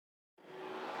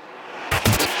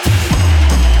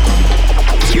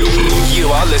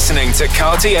are listening to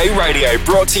Cartier Radio,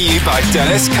 brought to you by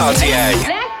Dennis Cartier.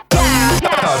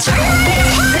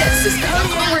 This is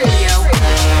Cartier Radio.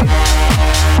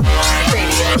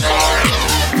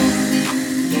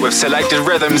 With selected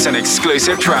rhythms and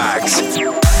exclusive tracks.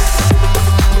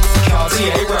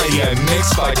 Cartier Radio,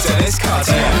 mixed by Dennis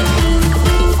Cartier.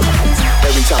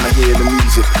 Every time I hear the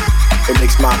music, it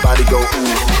makes my body go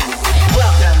ooh.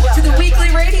 Welcome to the weekly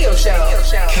radio show.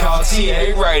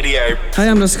 Cartier Radio. Hi,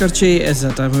 I'm Dennis Cartier. It's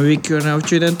that time of week you're now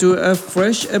tuned into a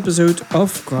fresh episode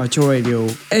of Cartier Radio.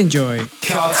 Enjoy.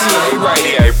 Cartier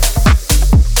Radio.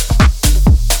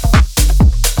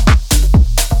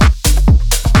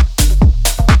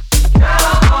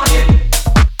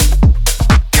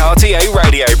 Cartier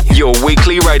Radio, your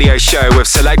weekly radio show with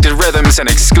selected rhythms and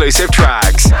exclusive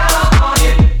tracks.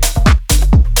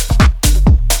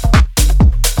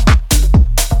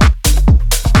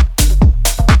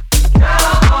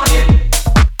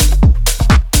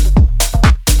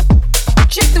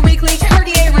 Check the weekly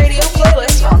Cartier Radio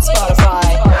playlist on Spotify.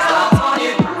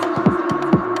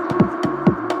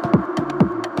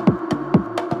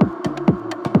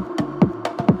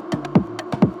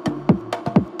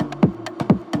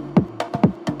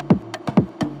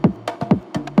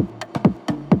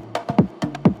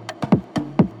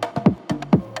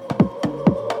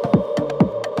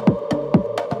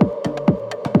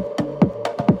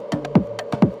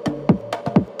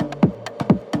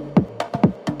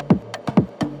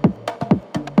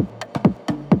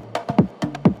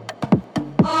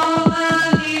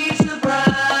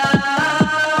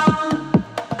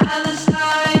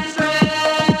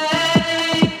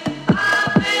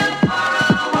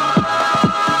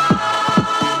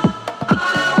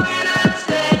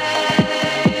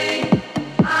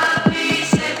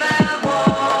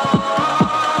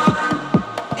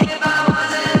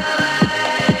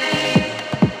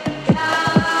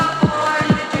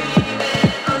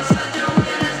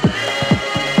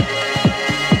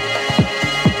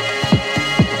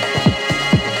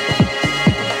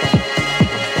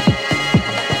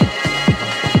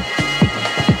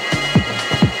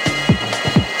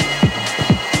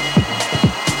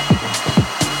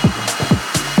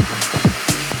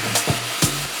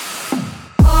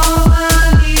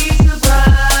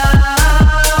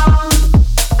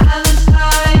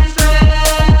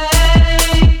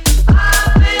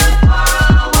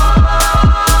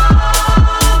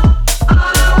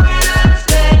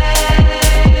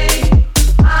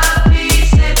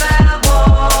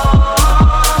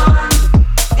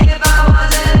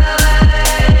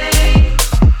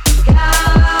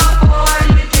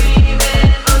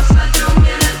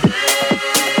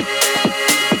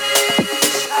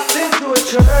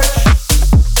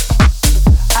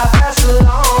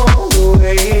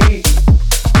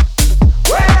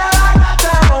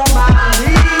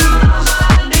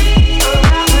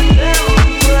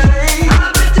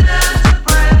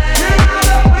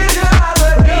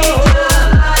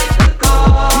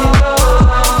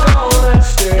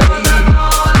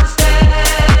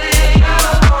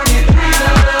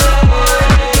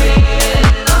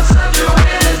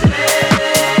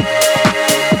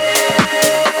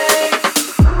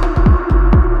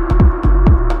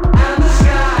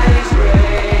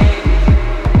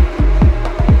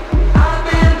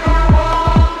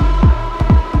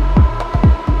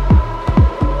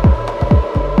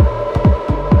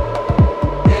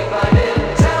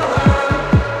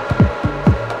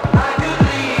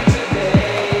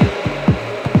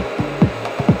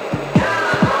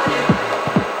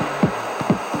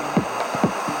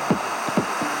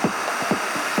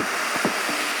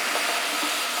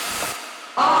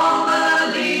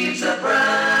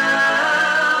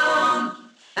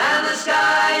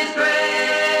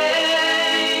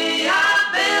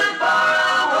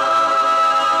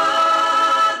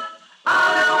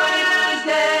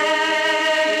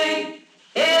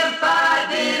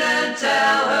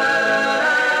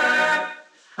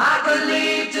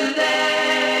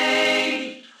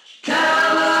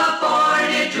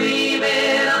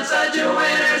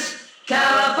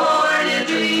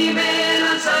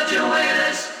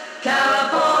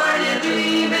 California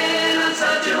dreaming on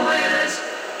such a winter's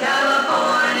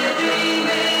California dreaming.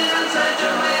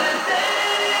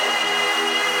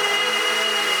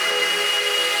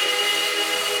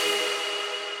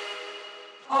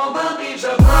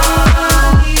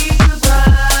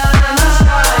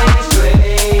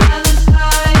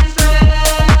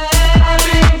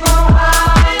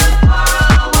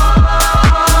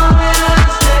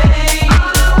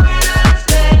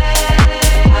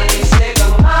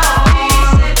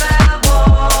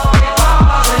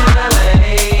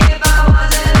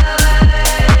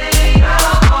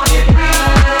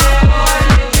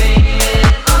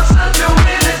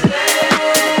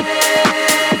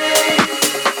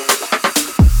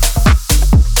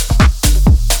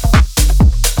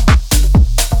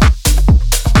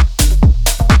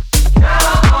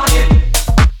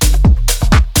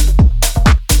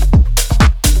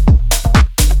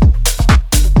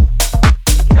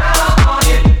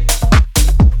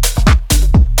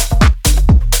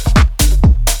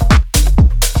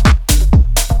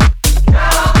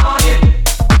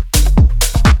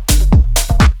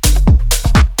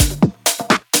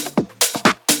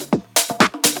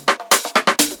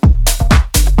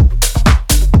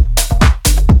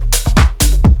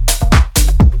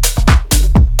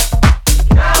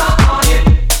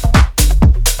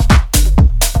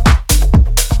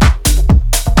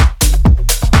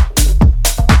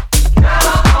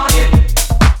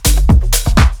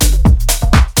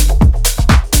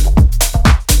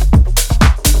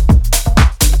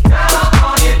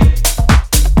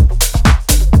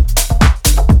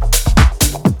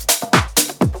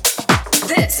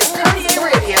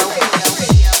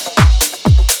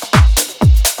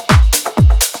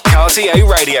 RTA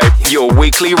Radio, your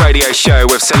weekly radio show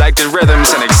with selected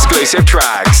rhythms and exclusive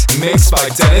tracks. Mixed by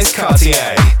Dennis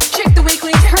Cartier. Check the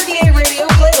weekly RTA Radio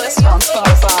playlist on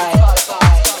Spotify.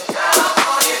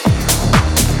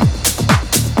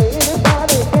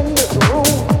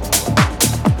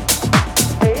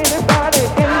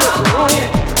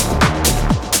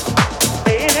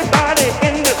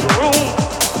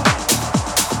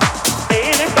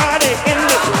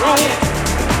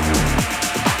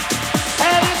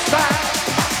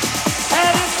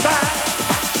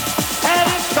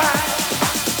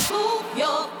 Move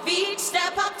your feet,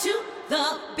 step up to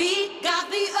the beat, got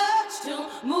the urge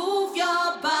to move.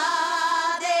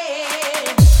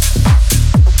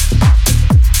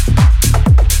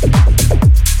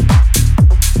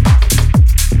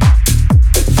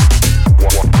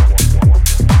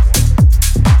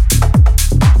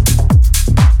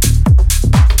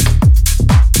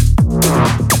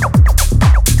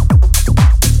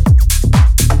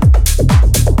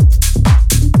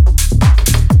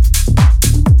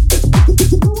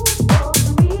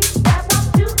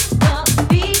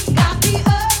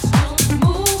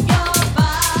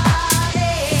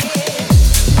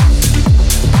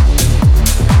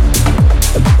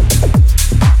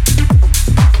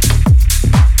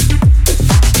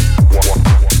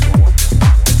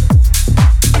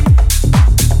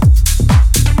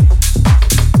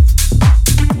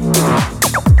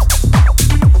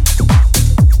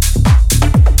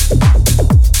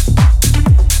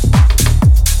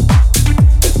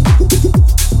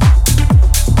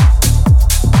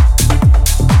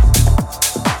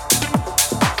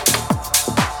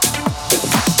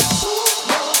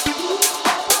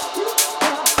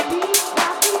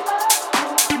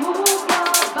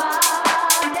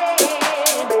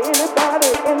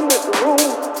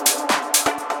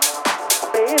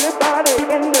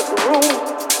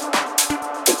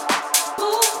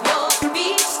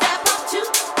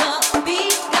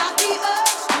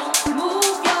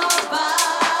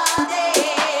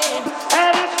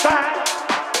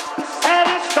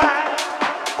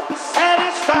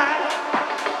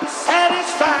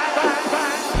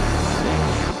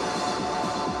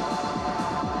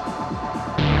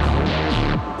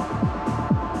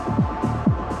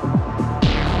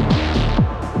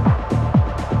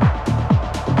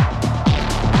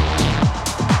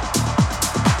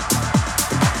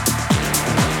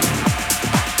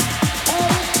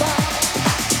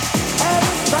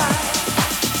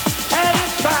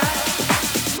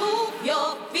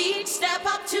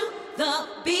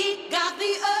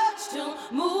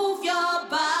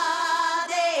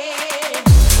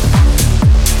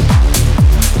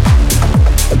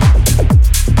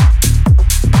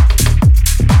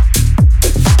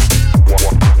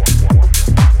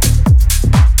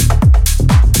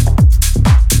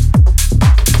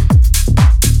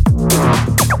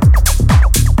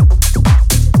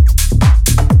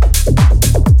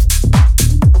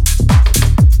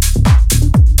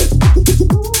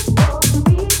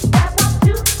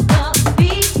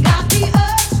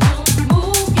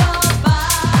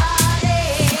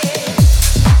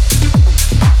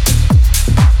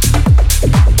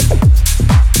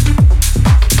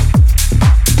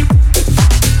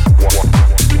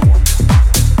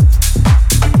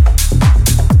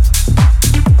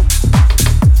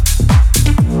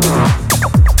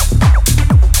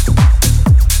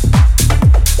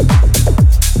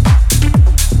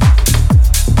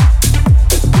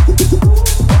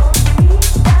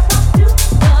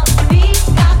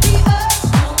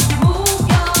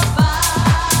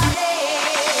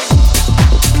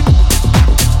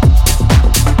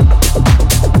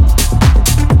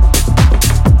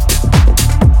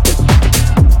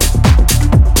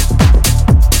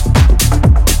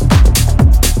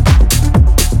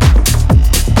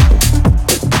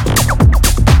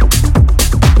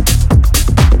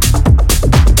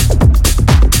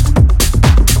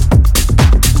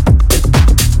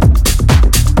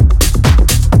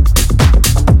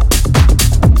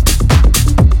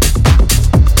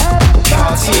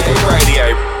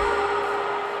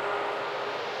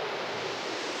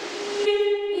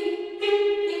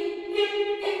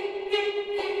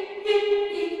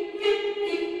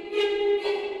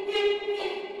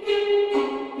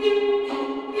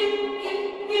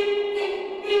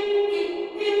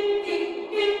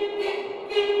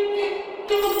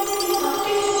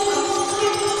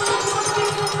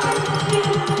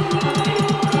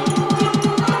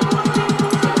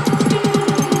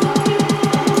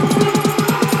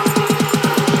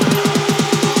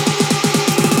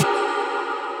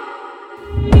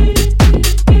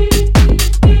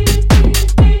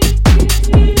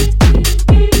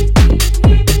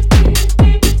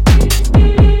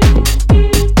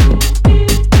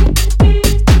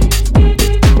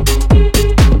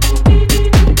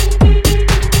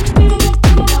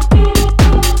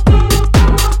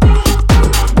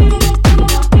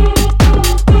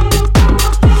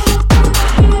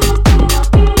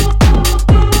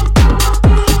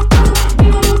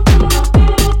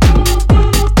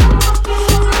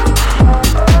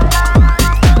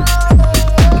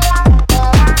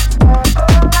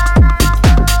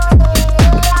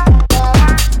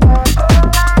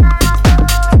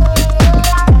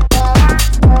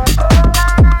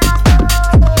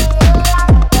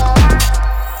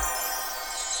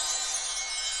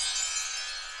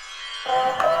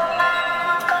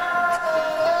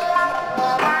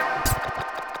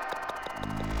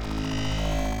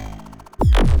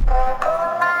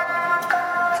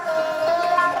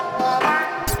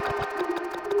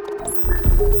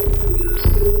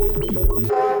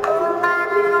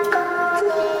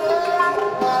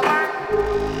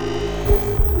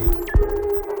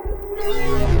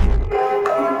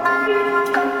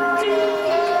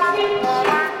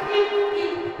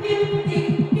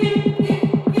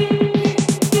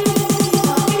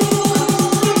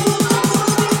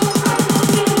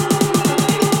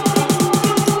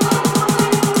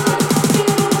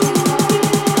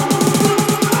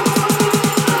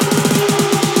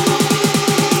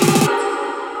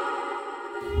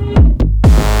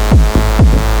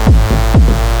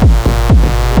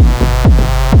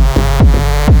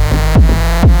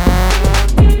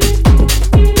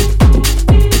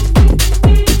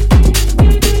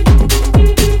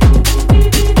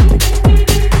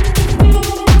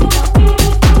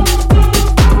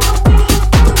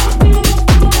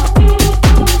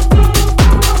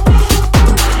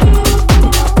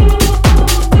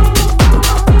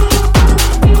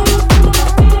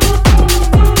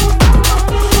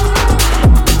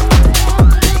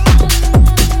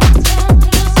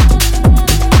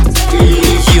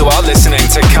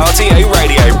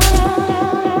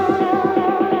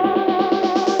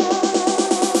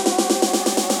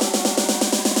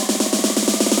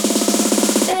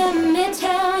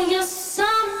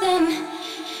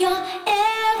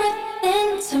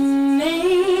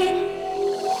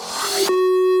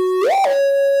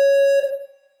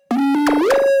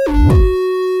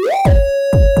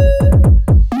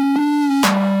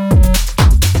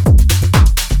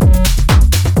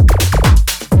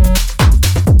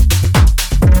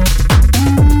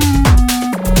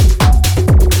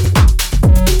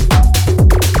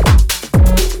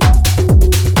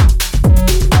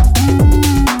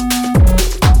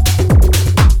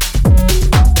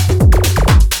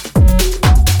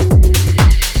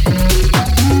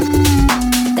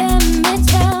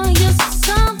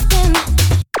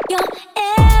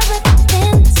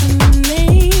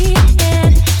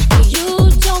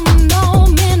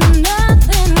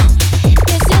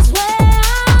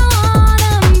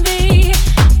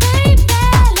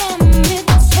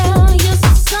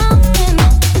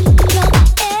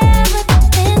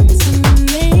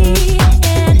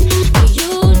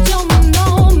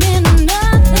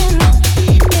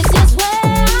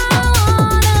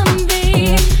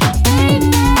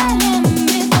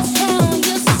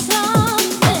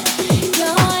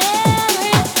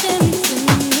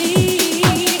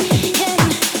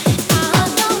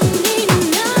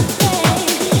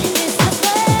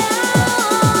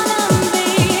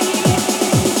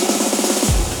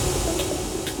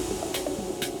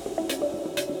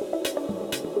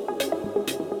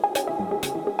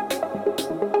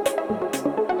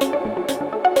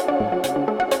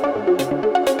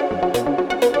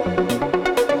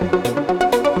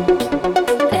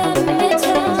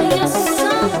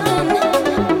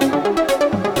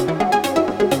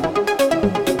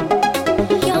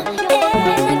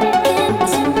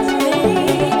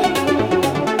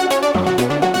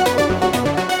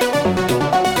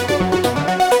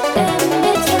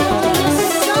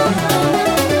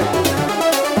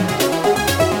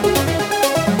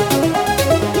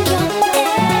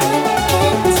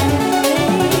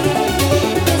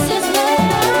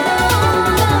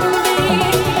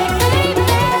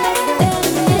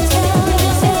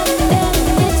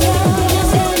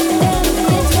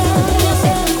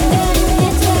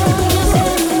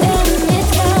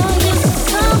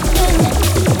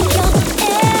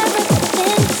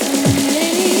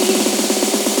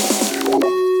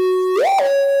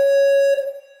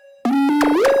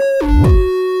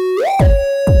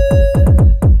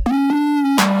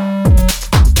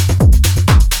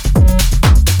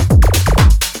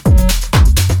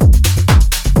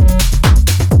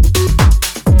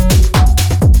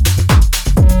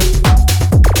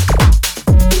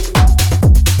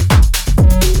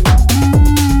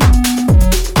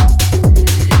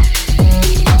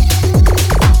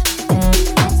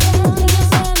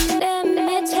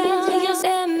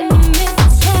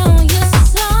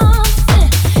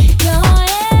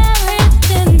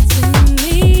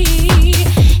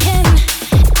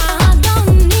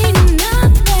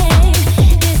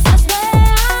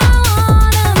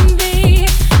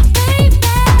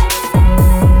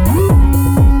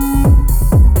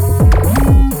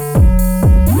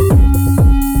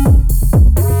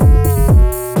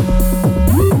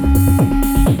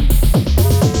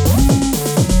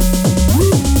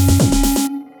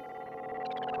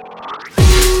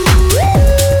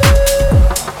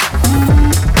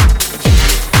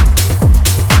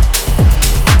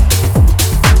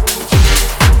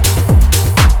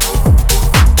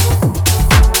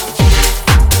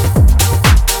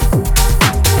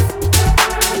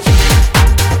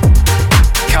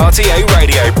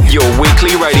 your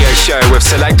weekly radio show with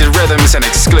selected rhythms and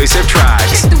exclusive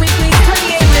tracks. Check the weekly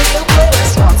Cartier Radio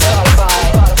playlist on Spotify.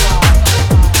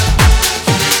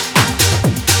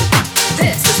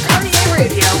 This is Cartier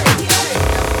Radio.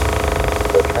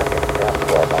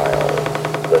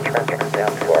 The traffic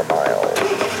stands for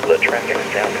miles. The traffic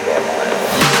stands for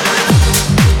miles.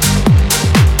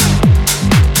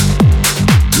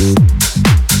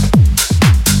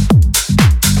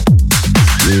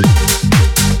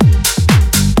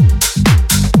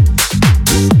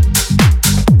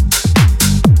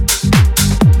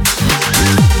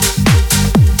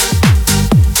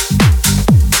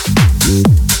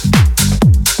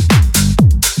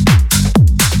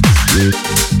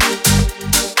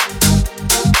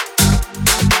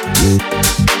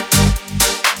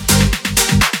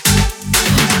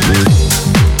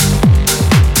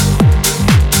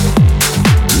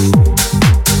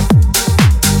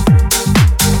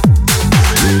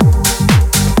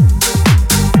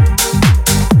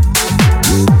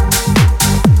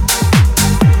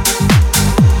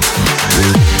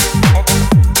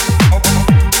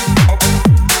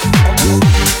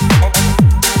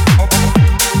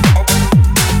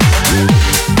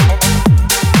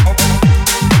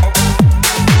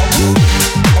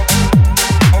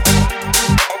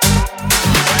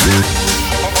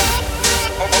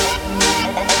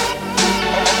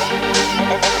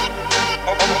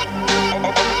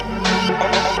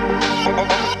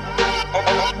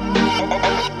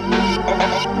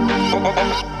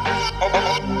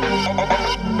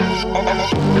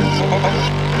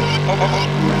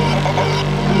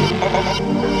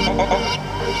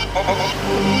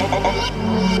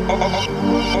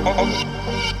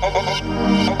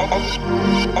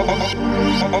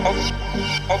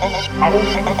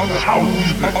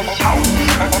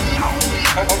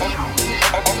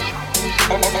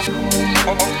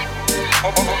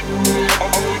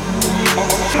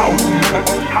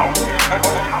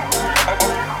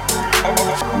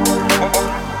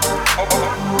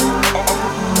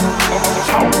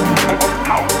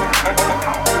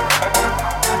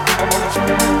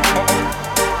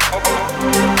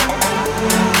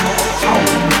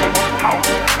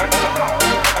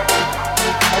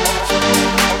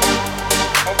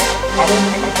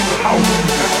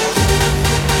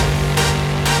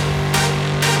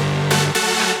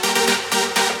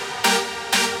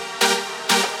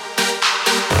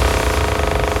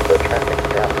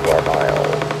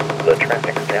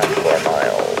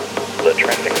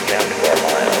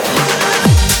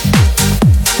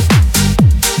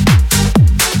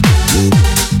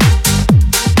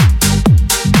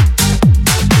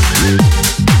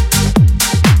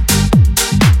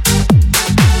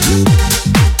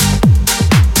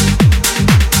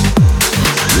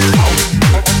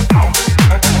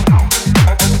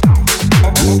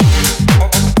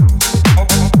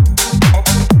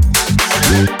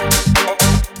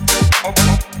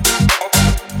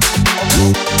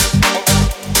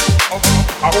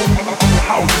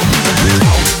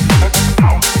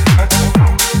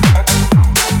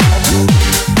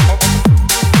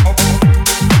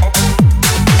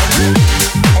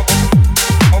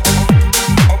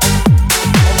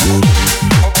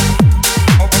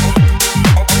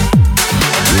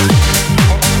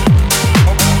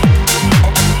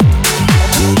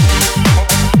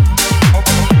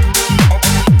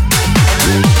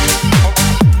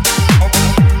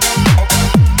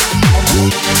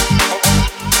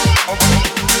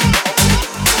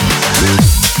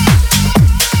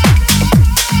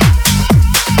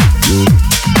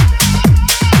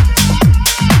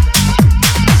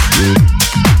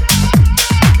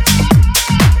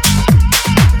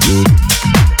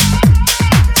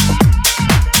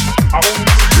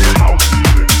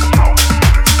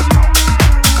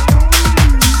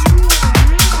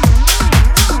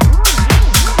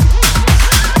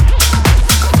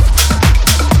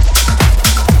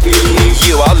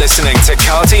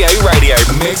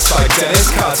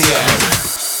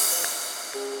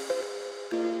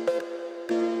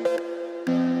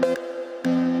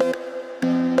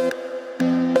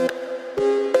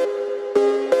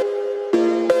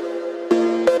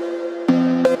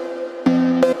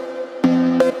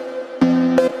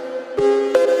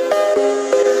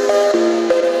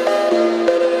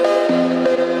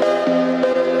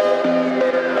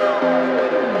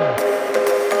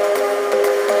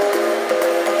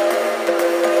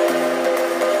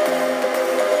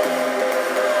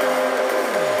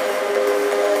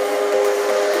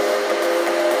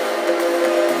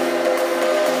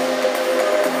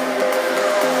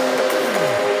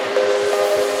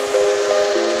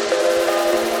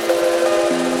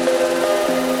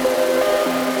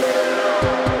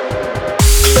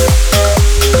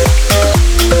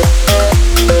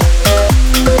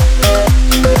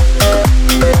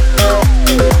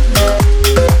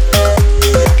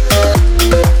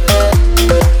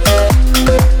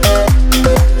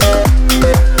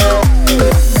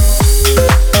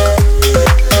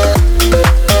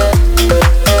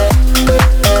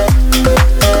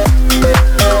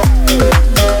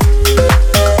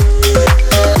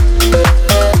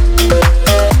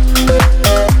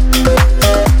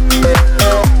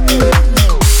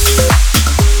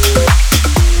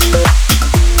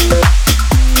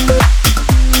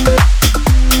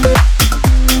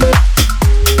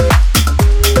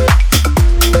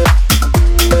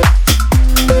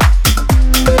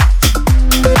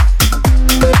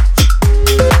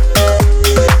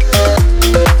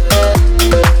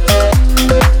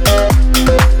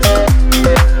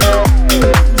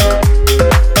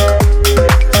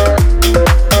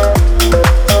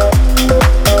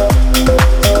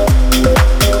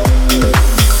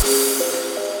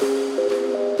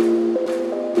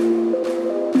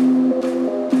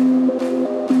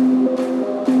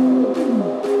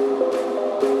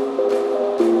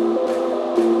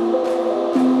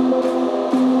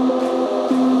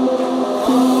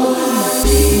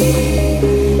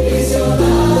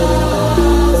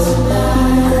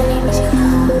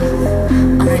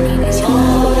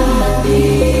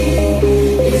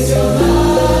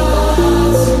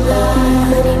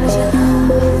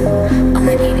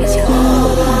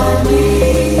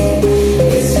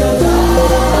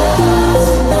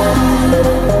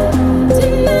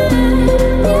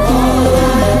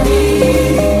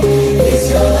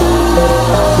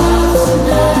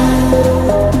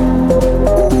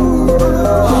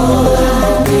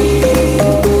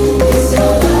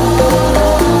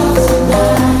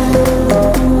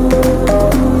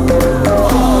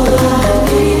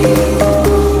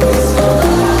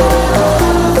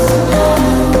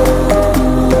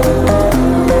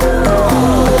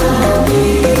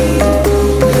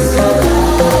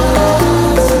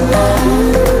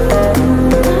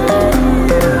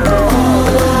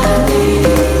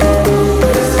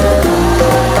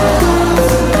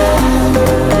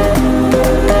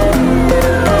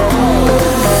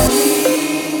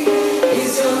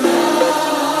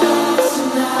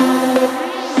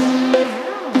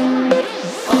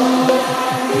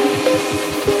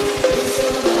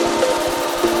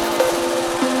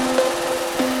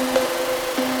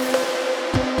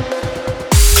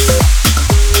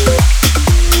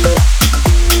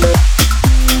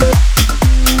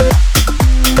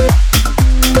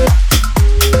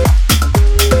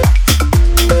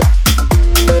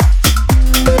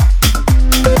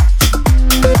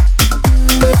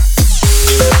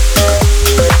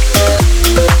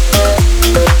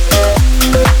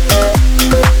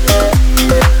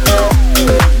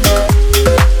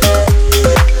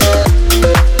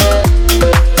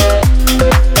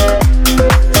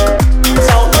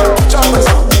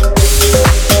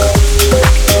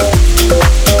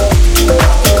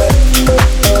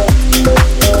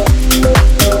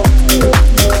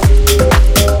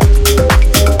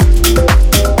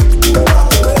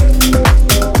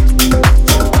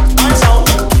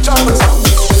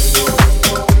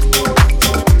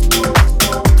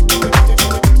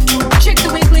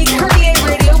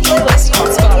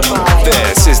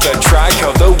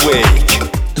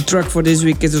 track for this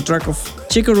week is a track of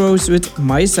Chico Rose with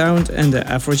My Sound and the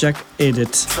Afrojack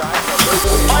Edit.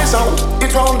 My sound,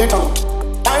 it's round the town.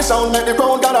 My sound, make the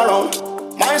crowd gather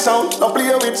round. My sound, no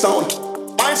play with sound.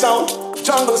 My sound,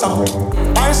 jungle sound.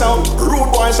 My sound,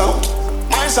 rude boy sound.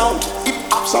 My sound, hip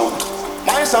hop sound.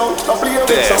 My sound, no play with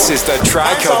sound. This is the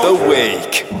track of the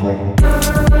week.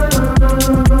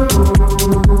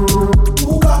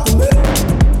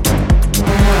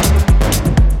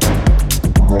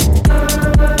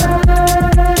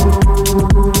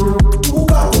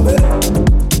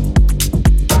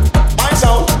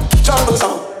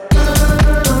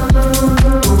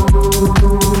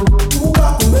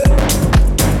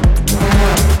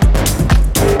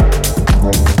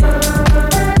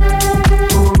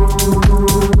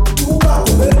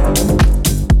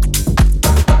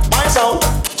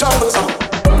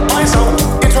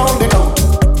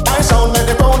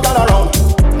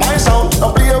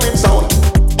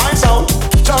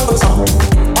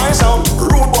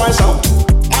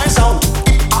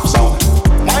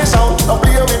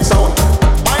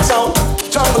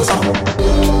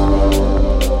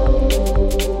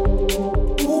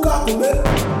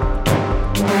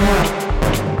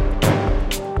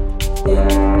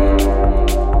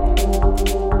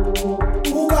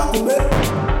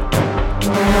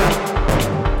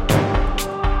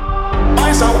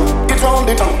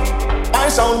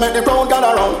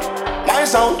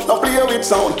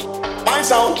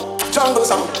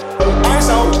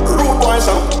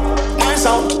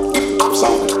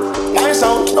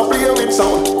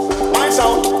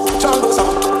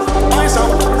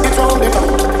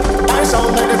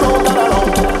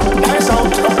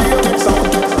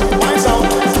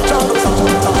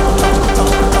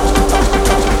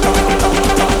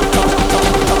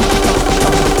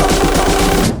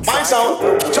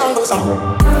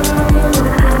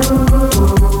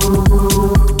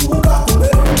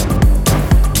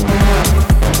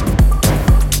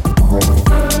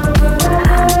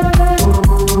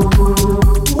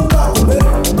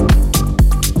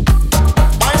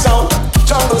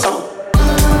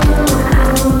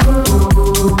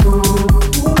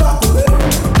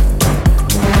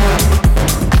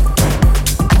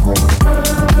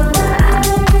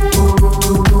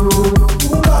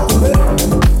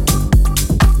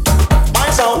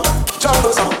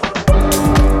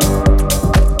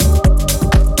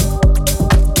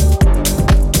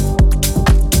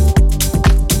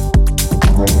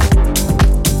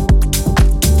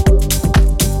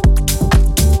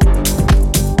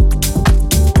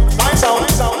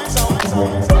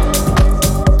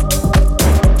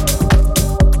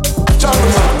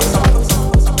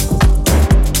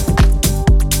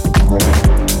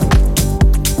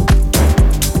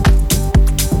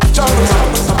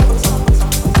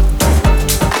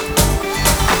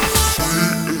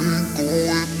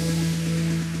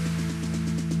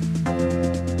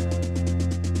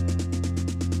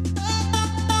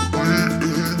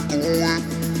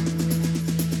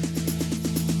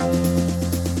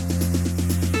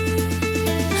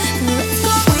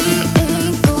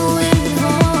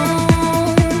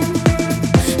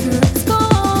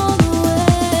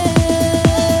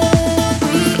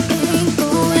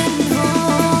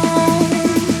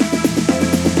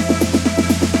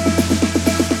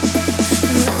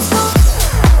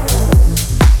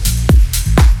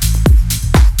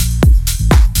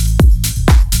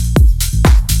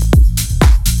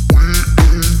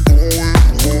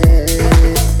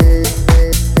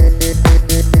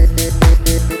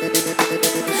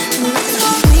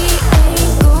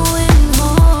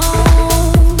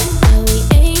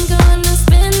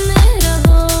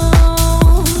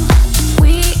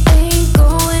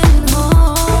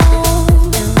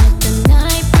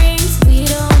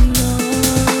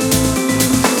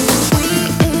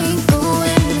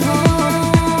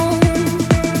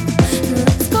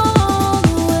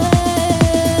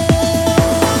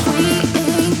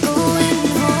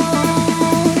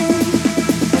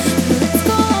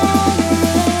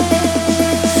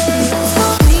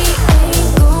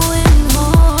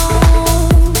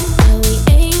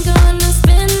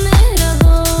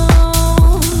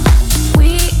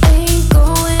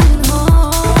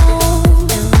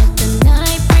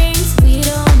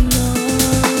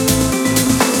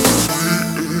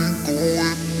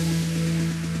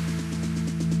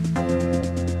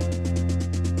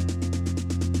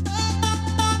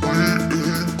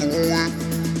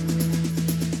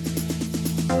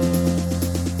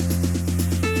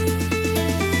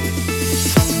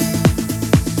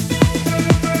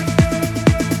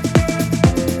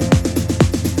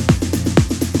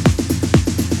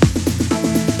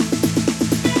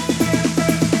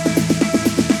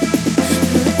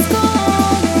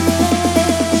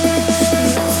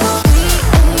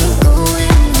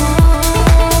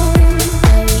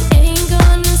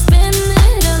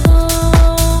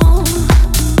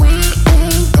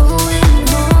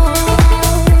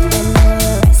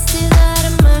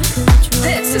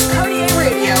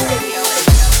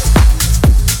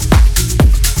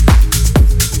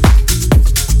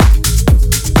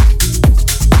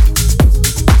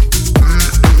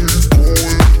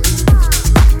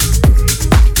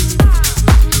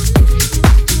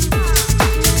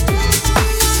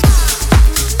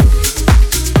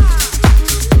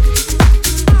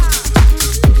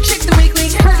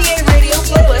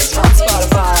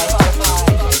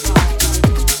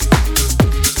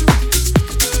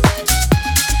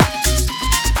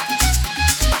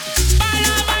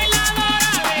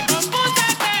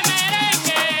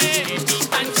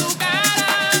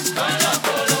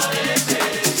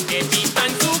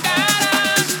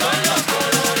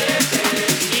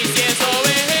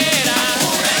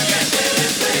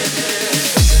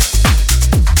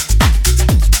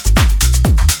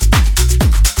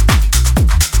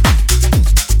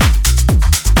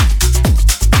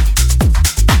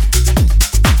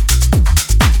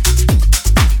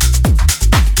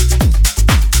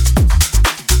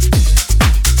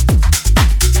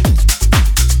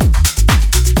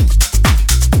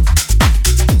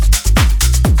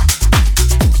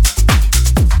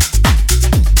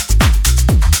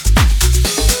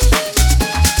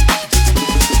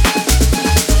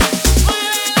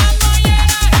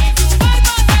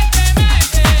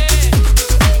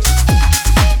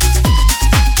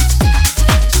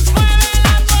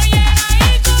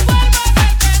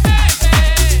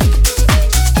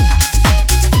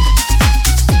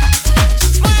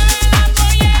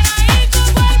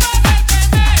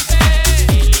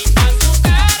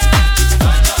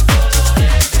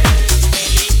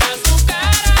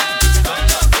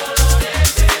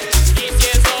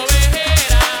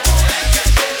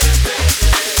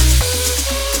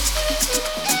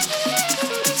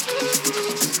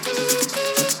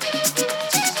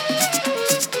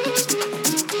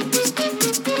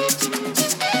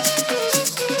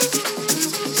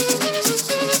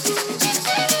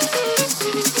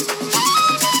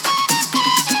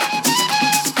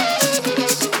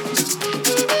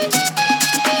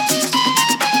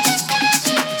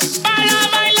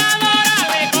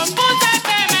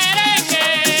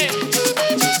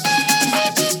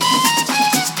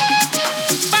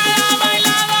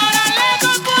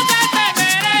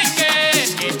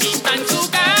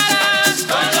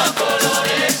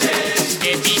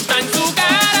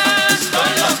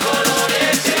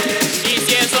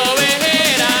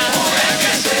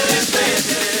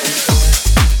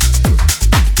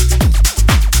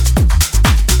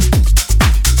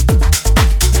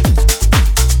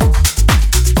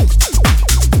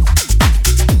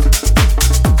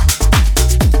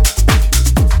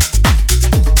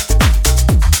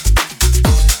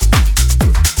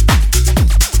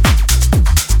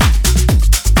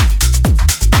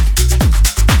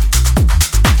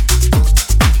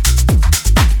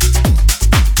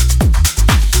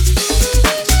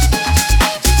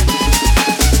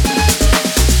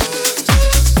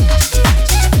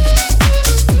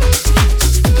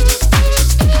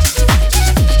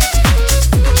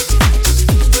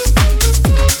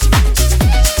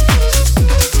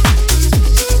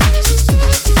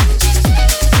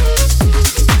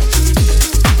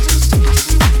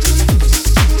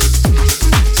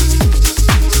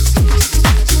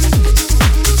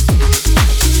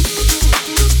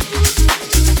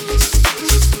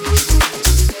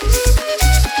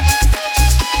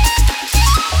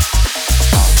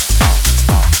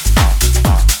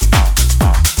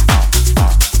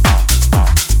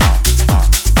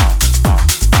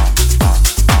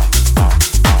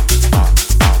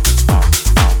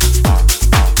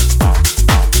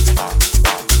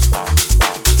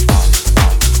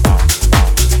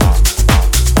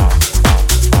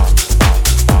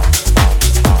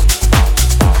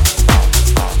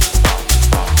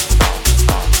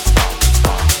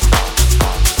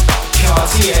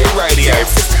 Radio.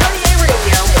 This is Cartier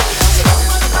Radio.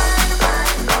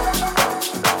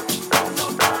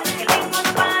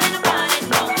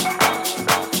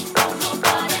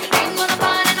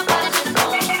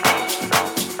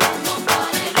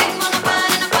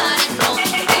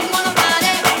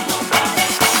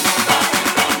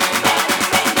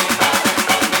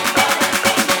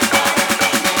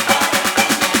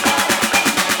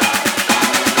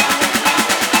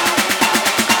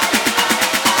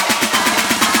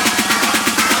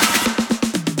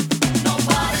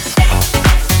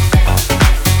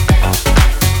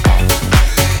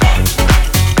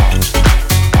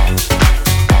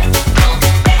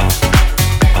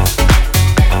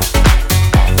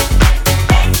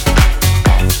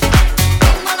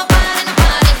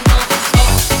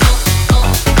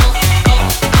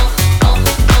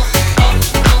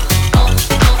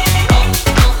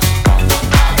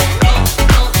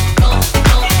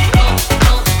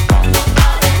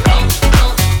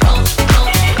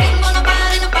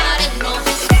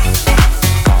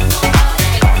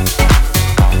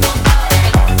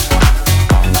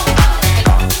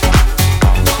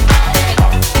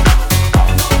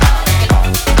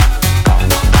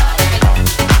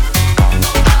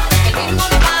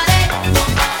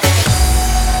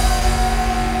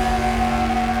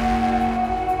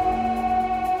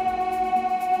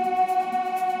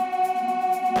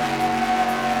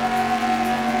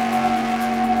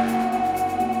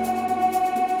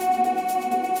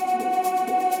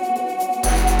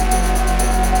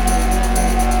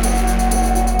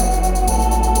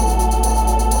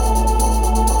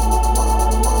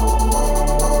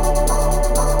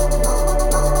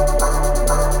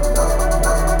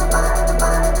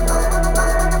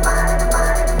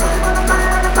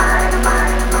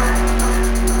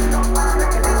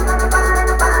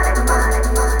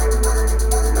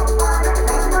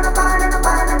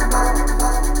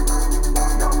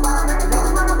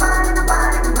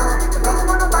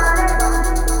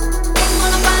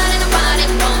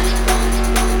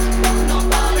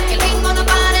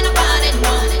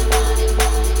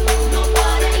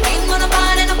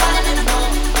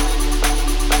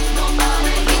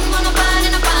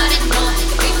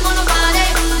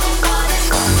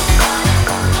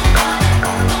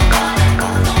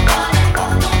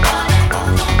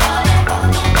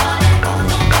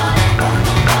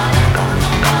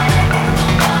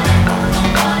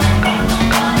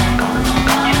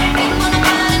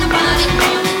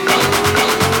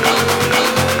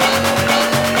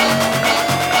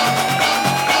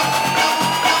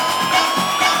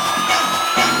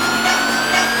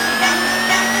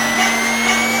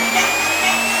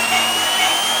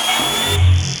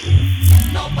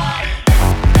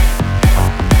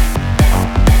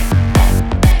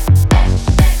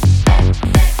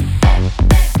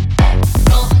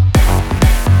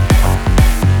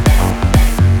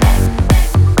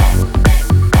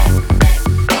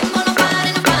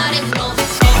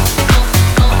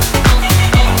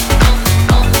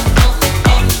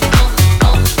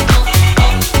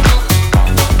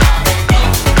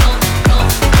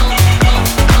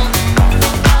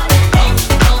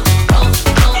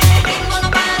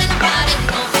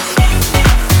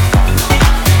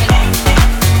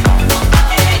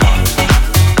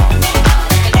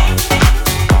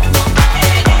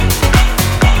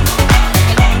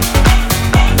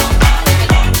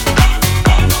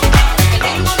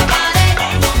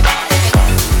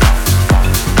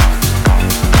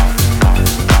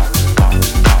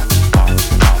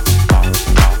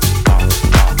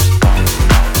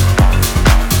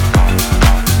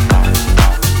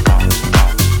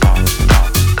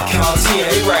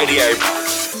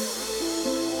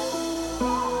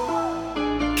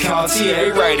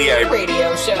 Cartier Radio.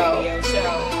 Radio show.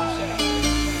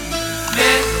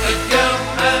 Met a girl,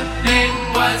 her name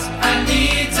was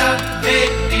Anita.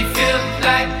 Made me feel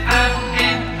like I'm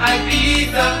in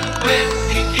Ibiza. When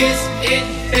we kiss, it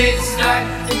tastes like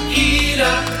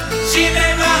tequila. She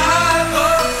made my heart go.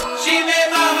 She made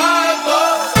my heart go.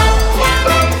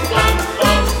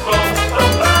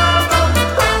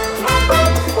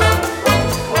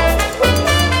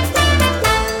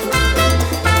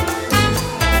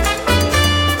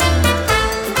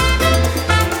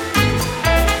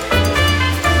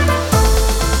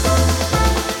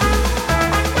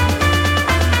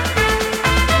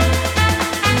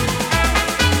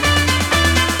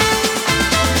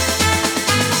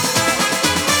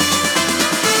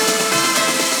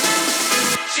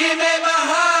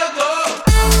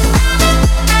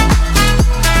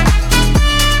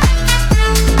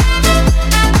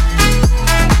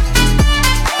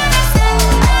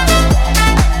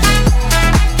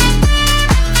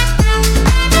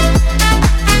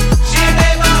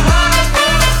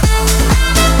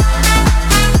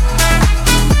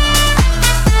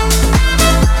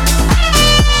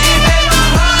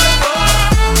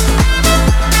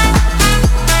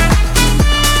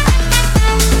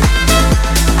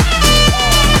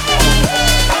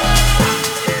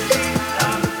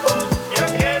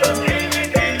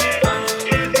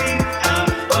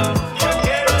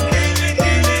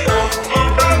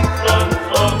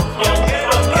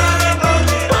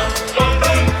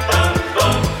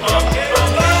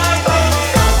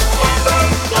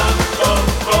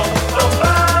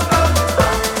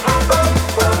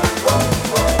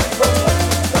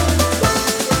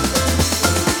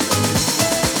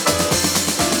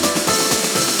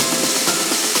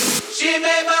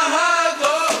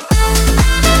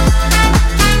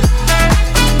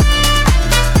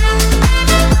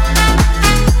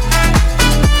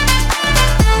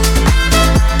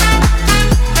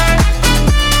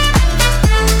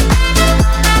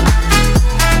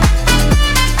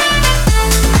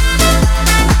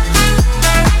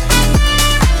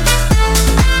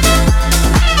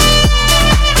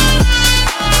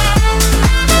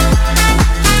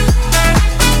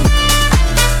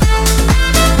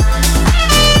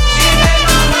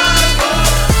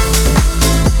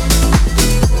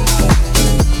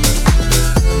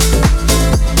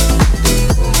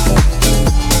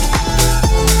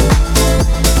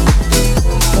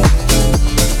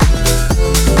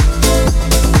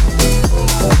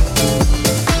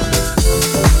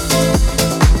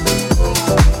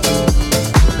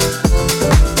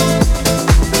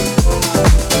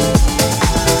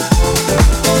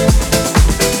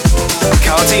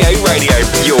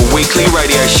 weekly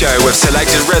radio show with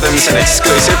selected rhythms and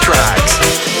exclusive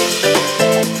tracks.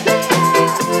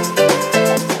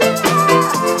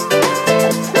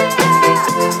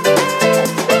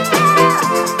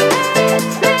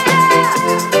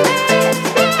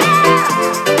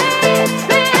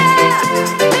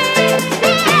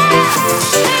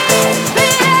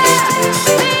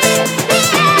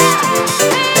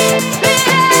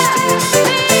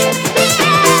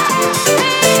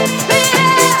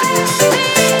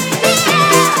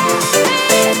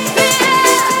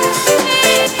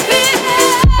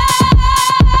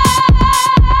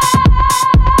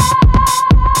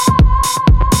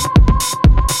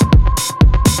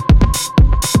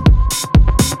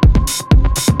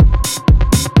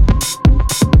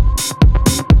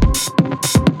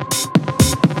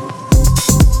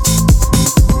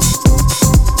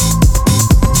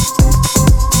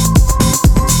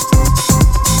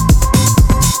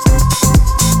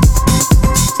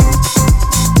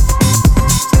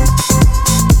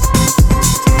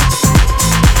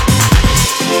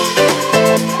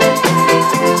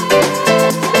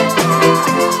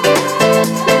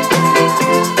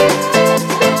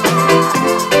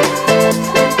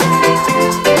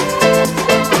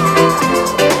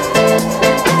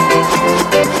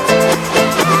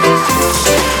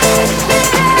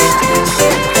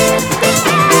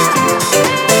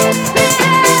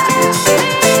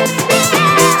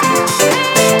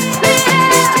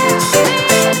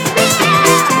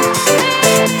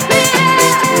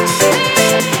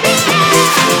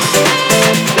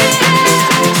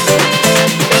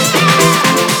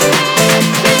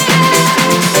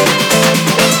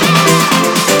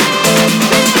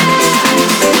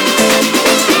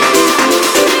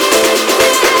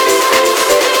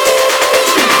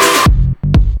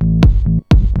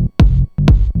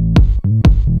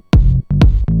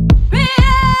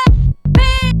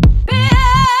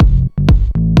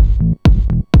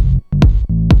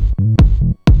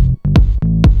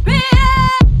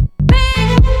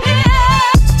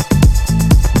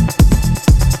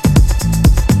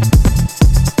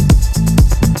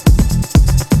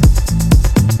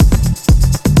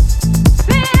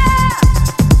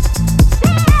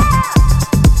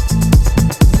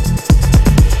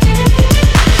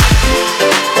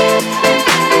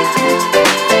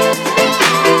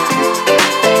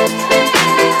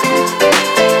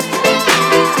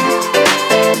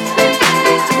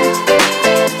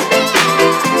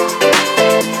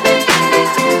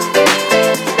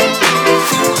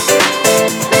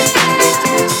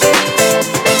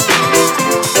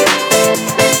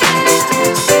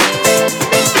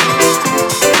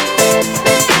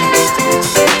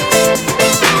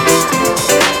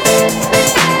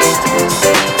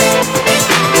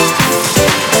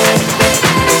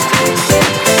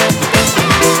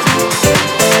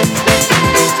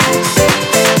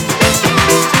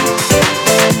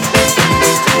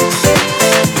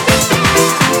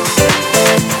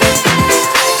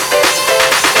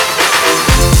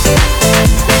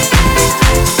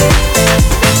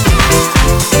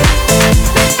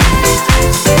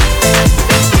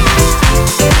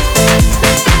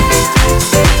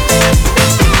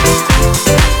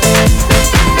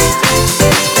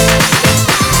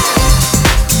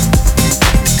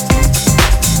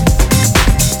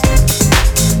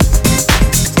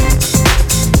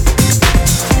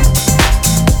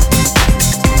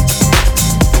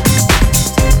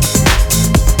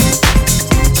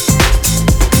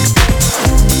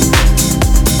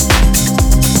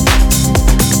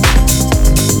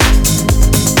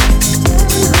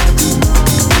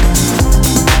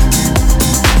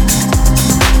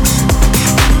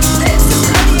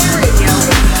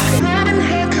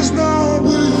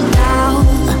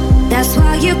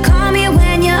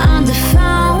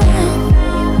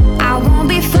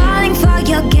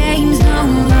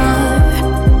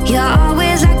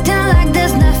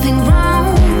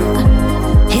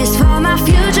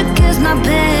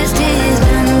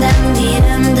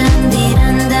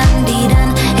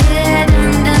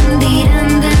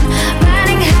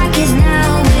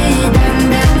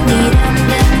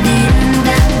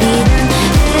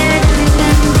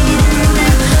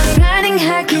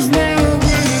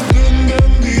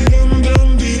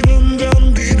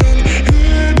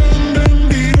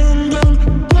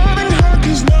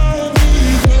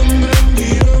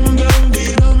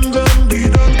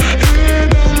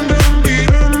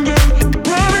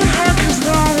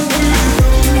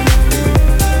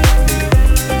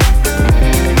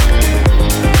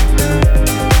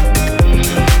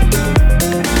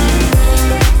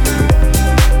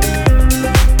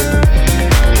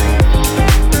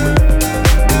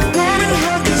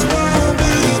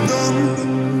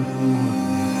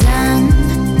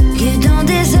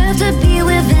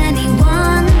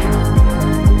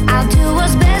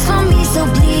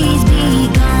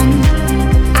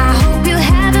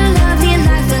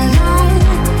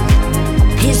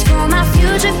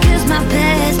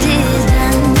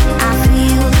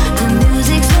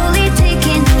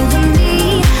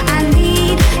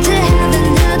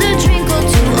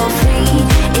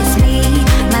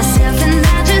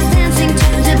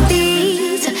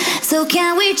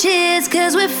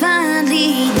 we're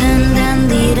finally done, done,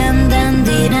 dee, done, done,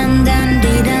 dee, done, done,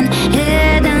 dee, done,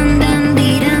 yeah, done, done,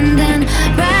 dee, done, done.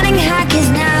 Riding high 'cause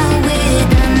now we're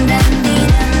done, done, dee,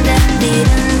 done, done, dee,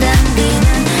 done, done, dee,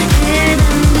 done, yeah,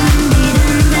 done, done, dee,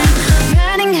 done, done.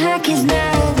 Riding high 'cause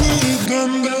now we're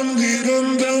done, done, dee, done,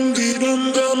 done, dee, done,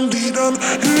 done, dee, done,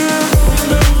 yeah,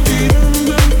 done, dee, done,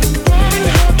 done. Riding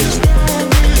high 'cause now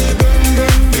we're done,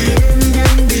 done, dee, done,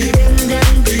 done, dee, done,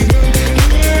 done, dee, done,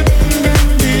 yeah, done, done,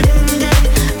 dee, done, done.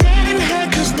 Riding high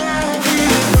 'cause now we're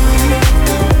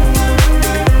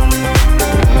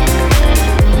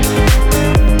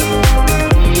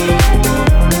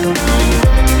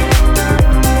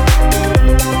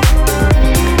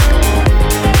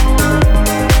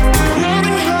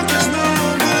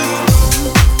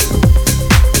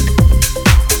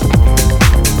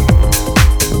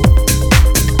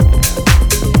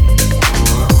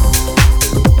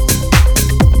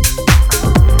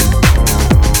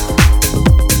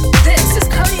This is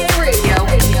Cartier Radio.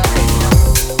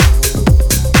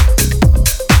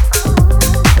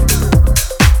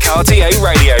 Cartier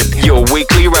Radio, your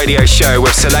weekly radio show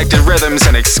with selected rhythms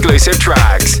and exclusive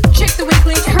tracks. Check the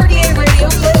weekly Cartier Radio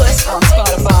playlist on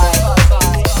Spotify.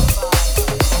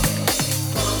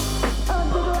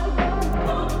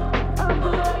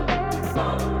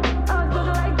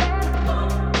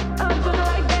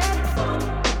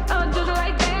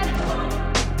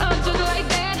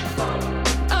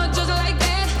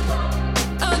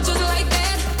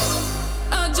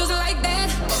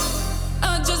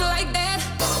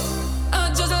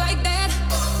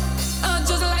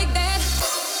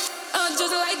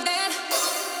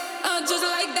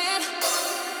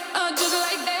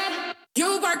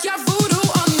 You work your voodoo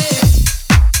on me.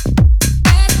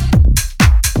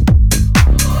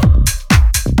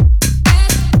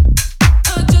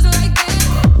 Just like that.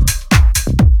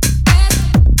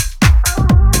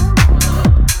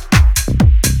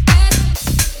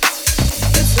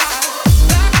 It's like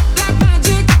black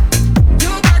magic.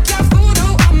 You work your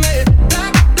voodoo on me.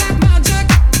 Black magic.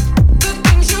 The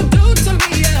things you do to me,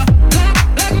 yeah.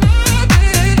 Black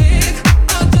magic.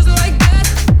 Just like that.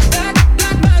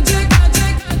 Black magic.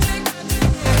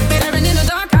 Staring in the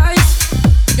dark eyes,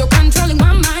 you're controlling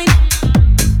my mind.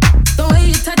 The way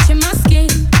you're touching my skin,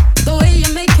 the way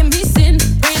you're making me sin.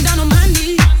 Praying down on my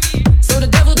knees, so the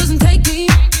devil doesn't take me.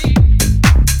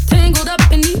 Tangled up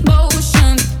in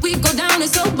emotion, we go down in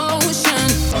slow motion.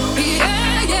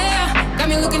 Yeah, yeah, got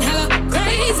me looking hella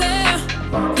crazy.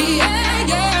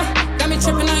 Yeah, yeah, got me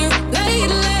tripping on you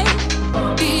lately.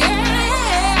 Yeah,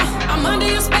 yeah, I'm under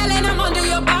your spell and I'm under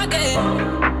your body.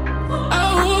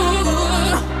 Oh,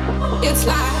 it's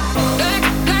like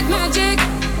black magic.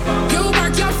 You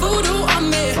work your voodoo on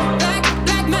me.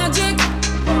 Black magic.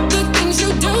 The things you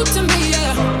do to me,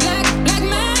 yeah. Black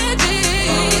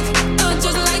magic.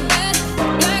 Just like that.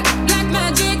 Black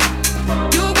magic.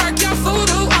 You work your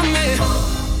voodoo on me.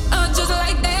 Just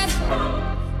like that.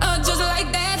 Just like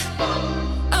that.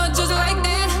 Just like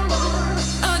that.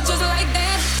 Just like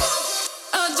that.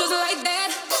 Just like that.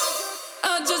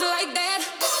 Just like that.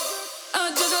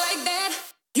 Just like that.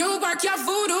 You work your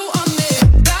voodoo on me.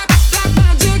 Black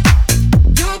magic.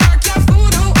 You work your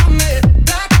voodoo on me.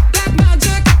 Black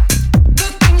magic. The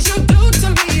things you do to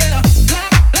me, yeah.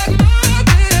 Black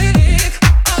magic.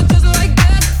 Just like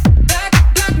that.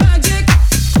 Black magic.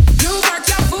 You work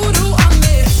your voodoo on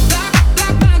me.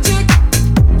 Black magic.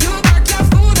 You work your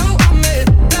voodoo on me.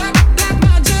 Black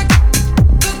magic.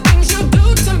 The things you do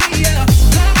to me, yeah.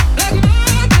 Black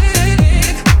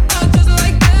magic. Just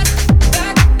like that.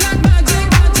 Black magic.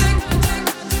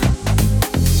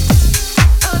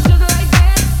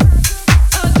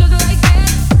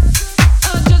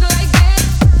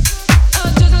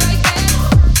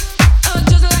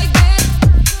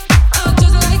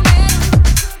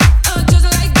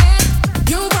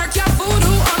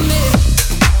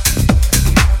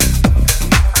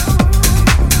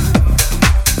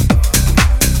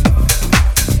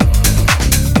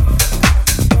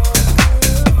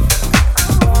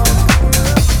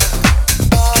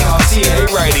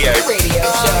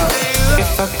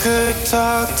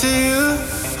 talk to you,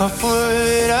 what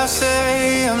would I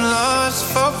say? I'm lost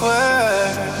for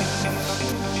words.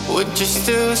 Would you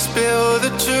still spill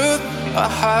the truth or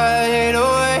hide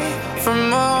away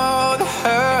from all the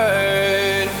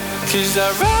hurt? 'Cause I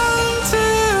run to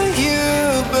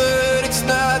you, but it's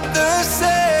not the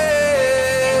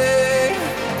same.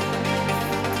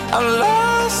 I'm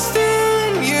lost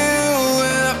in you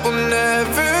and that will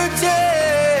never change.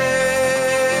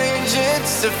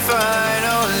 It's the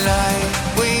final night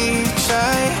we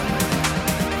try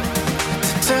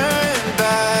to turn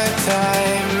back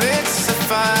time. It's the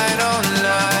final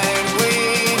night we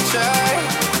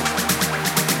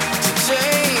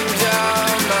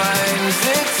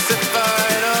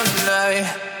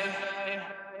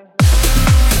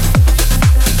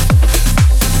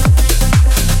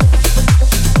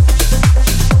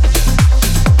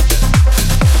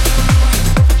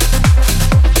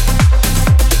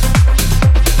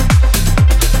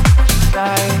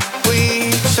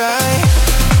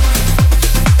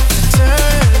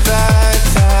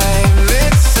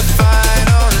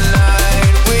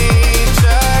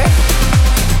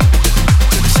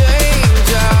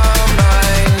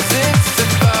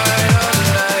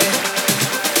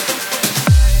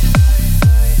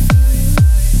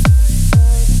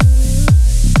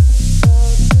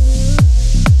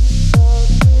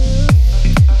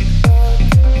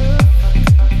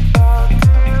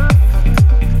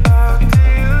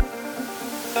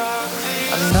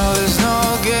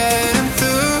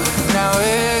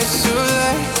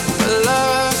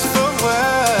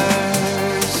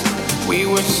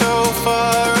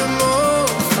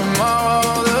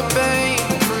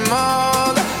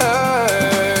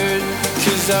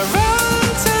I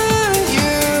run to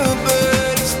you,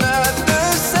 but it's not the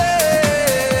same.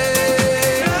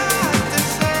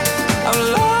 I'm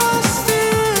lost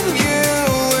in you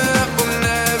and will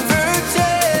never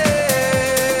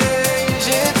change.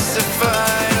 It's the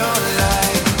final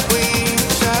night. We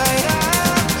try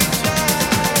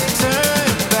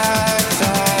turn back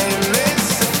time. It's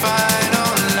the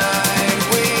final night.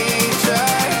 We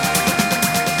try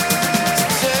to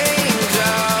change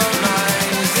our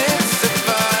minds. It's the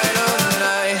final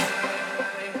night.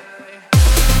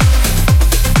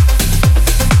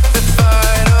 The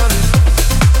final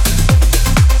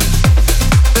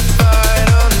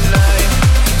night.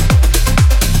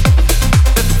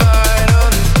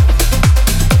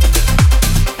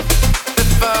 The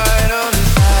final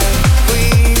night. We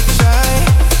try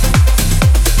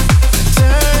to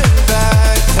turn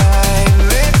back time.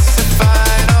 It's the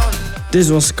final night. This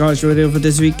was Scotch Radio for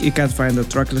this week. You can find the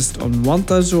tracklist on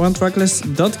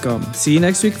 1001tracklist.com. See you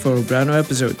next week for a brand new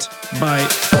episode. Bye.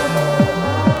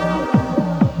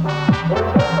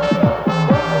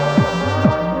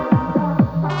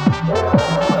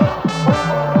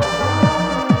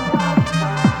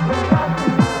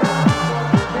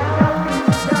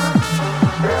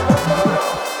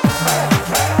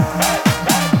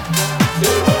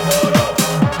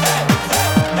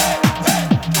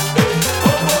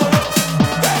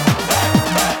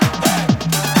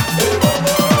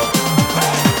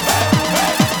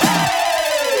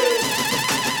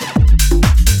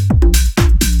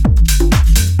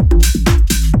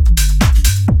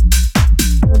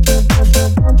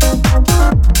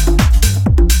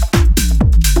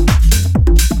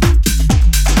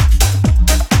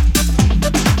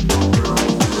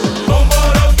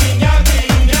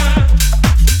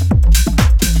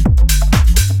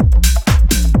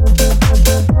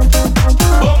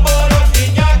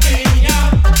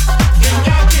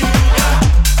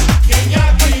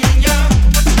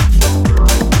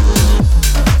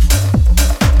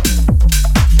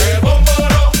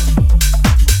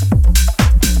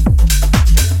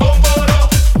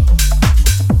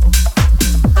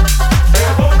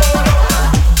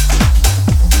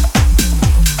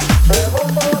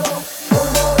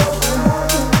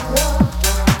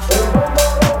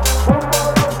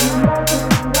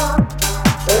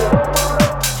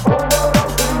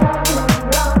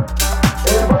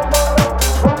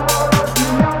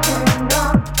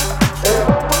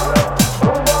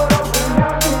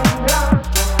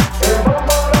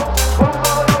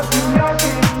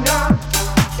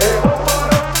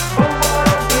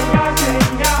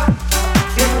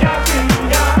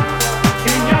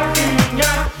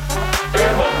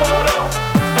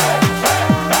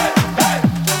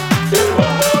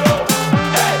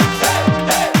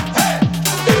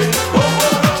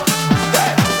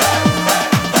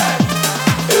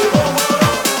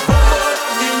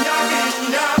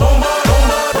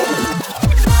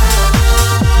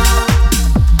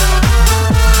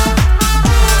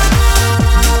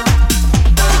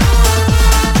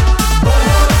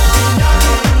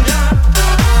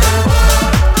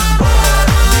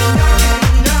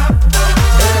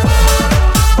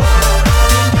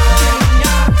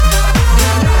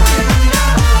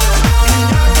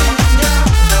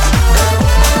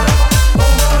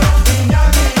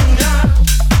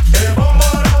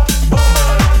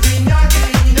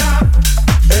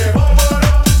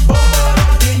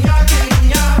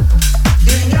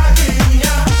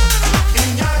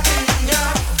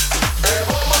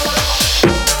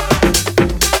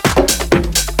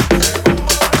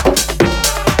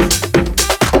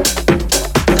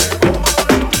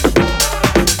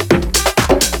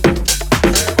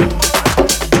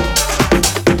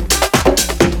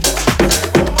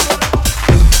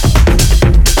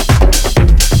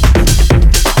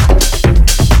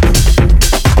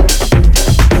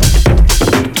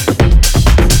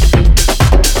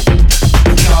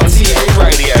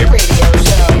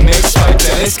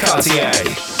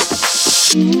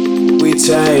 We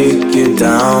take it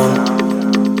down.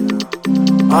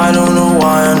 I don't know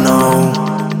why I know.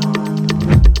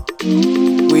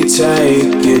 We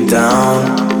take it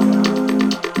down.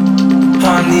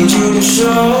 I need you to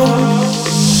show.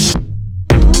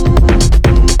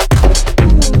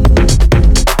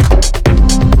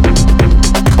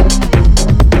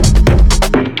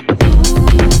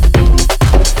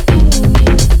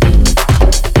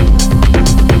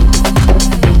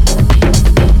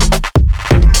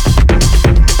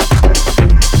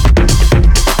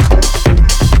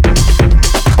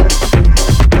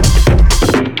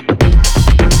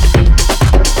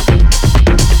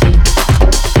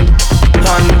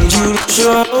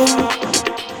 Show.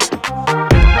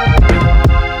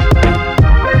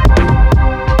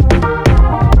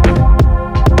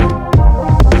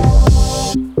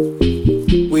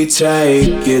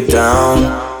 take it down.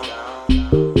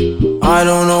 I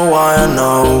don't know why I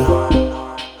know.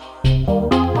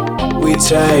 We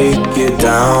take it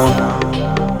down.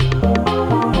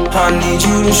 I need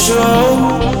you to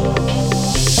show.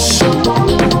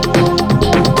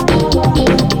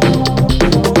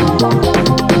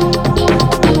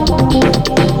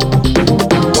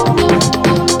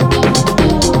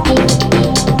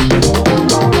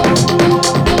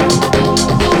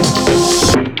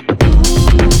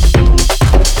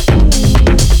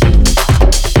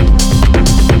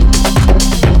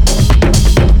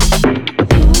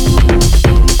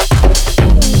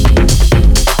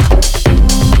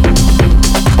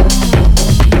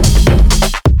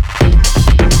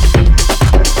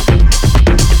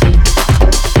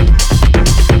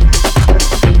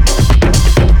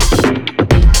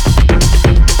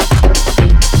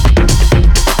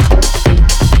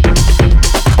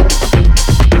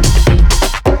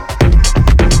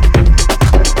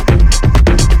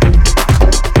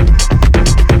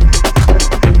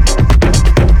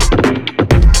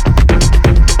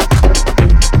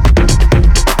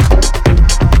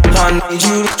 I need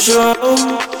you to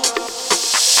show.